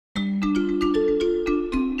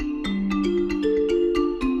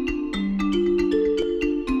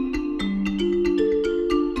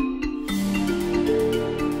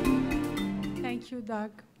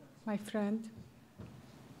friend.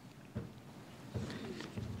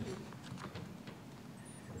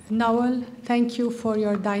 Noel, thank you for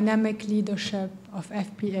your dynamic leadership of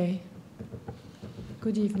FPA.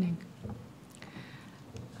 Good evening.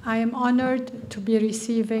 I am honored to be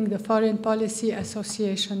receiving the Foreign Policy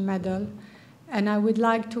Association Medal, and I would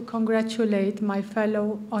like to congratulate my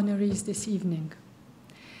fellow honorees this evening.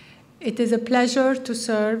 It is a pleasure to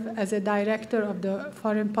serve as a director of the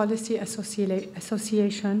Foreign Policy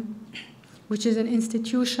Association, which is an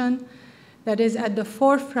institution that is at the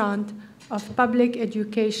forefront of public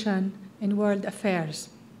education in world affairs.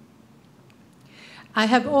 I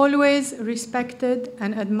have always respected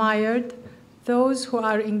and admired those who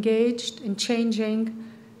are engaged in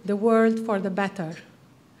changing the world for the better,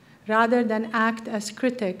 rather than act as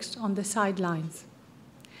critics on the sidelines.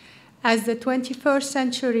 As the 21st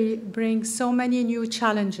century brings so many new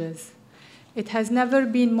challenges, it has never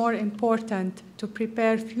been more important to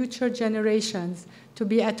prepare future generations to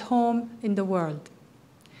be at home in the world.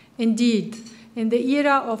 Indeed, in the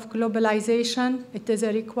era of globalization, it is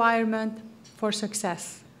a requirement for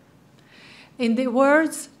success. In the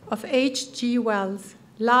words of H.G. Wells,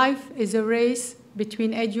 life is a race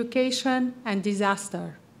between education and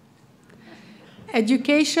disaster.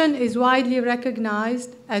 Education is widely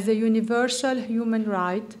recognized as a universal human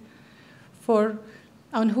right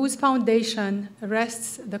on whose foundation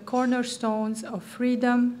rests the cornerstones of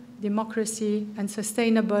freedom, democracy, and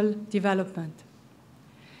sustainable development.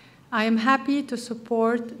 I am happy to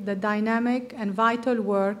support the dynamic and vital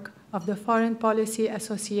work of the Foreign Policy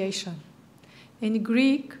Association. In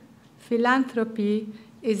Greek, philanthropy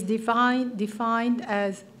is defined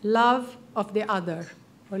as love of the other,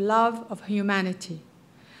 or love of humanity,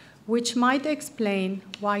 which might explain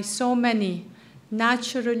why so many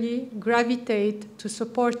naturally gravitate to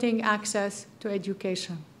supporting access to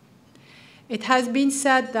education. It has been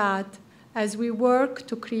said that as we work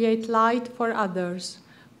to create light for others,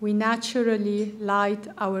 we naturally light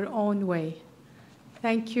our own way.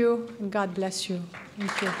 Thank you, and God bless you.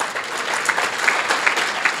 Thank you.